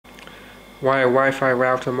Why a Wi-Fi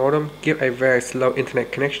router modem give a very slow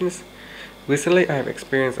internet connections. Recently I have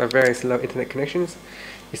experienced a very slow internet connections.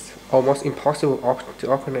 It's almost impossible to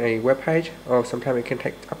open a web page, or sometimes it can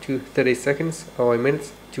take up to 30 seconds or a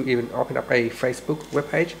minute to even open up a Facebook web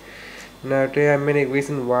page. Now there are many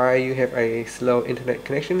reasons why you have a slow internet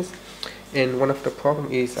connections, and one of the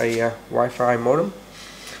problem is a Wi-Fi modem.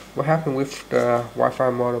 What happened with the Wi-Fi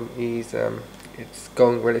modem is it's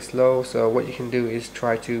going really slow, so what you can do is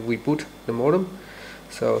try to reboot the modem.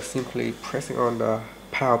 So simply pressing on the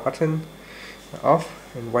power button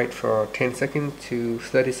off and wait for 10 seconds to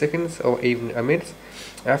 30 seconds or even a minute.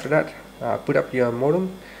 After that, put up your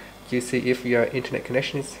modem. You see if your internet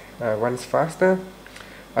connection runs faster.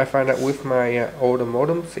 I find that with my older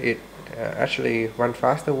modems it actually runs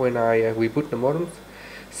faster when I reboot the modems.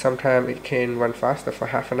 Sometimes it can run faster for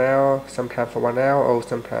half an hour, sometimes for 1 hour, or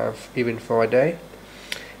sometimes even for a day.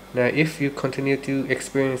 Now if you continue to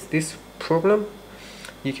experience this problem,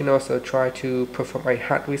 you can also try to perform a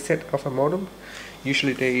hard reset of a modem.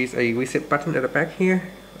 Usually there is a reset button at the back here,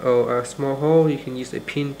 or a small hole. You can use a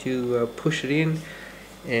pin to push it in,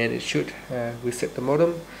 and it should reset the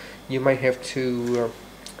modem. You might have to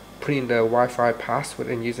put in the Wi-Fi password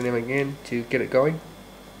and username again to get it going.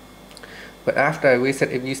 But after I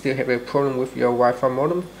reset, if you still have a problem with your Wi-Fi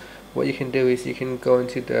modem, what you can do is you can go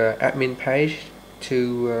into the admin page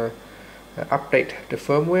to update the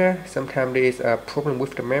firmware. Sometimes there is a problem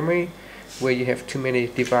with the memory where you have too many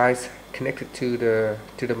devices connected to the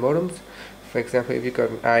modems. For example, if you've got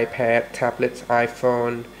an iPad, tablet,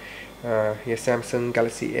 iPhone, your Samsung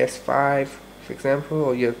Galaxy S5, for example,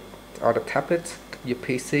 or your other tablets, your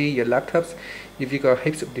PC, your laptops, if you got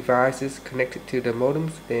heaps of devices connected to the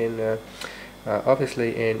modems, then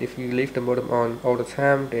obviously, and if you leave the modem on all the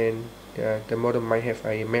time, then the modem might have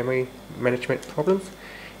a memory management problems,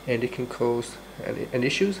 and it can cause an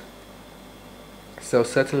issues. So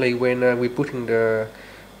certainly when rebooting the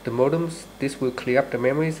modems, this will clear up the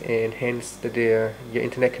memories, and hence your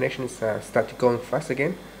internet connections start to going fast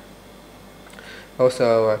again.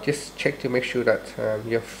 Also, just check to make sure that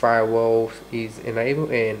your firewall is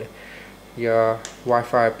enabled and your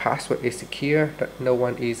Wi-Fi password is secure, that no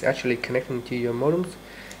one is actually connecting to your modems,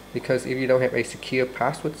 because if you don't have a secure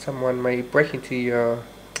password, someone may break into your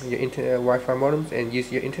internet Wi-Fi modems and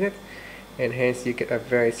use your internet, and hence you get a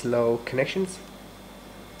very slow connections.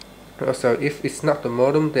 Also, if it's not the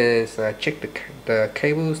modem, then check the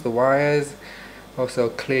cables, the wires. Also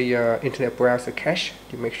clear your internet browser cache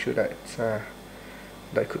to make sure that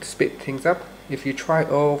that could speed things up. If you try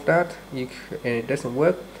all of that and it doesn't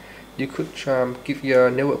work, you could give your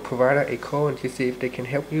network provider a call and to see if they can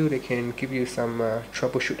help you. They can give you some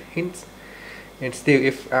troubleshoot hints. And still,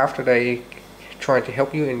 if after they try to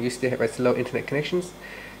help you and you still have a slow internet connections,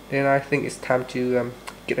 then I think it's time to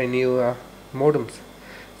get a new modems.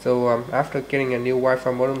 So after getting a new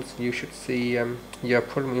Wi-Fi modems, you should see your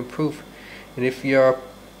problem improve. And if you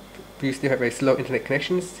still have a slow internet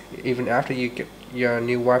connections even after you get your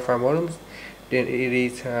new Wi-Fi modems, then it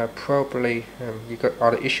is probably you got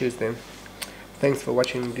other issues then. Thanks for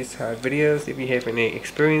watching these videos. If you have any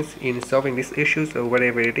experience in solving these issues or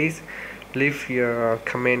whatever it is, leave your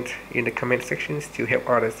comment in the comment sections to help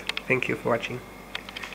others. Thank you for watching.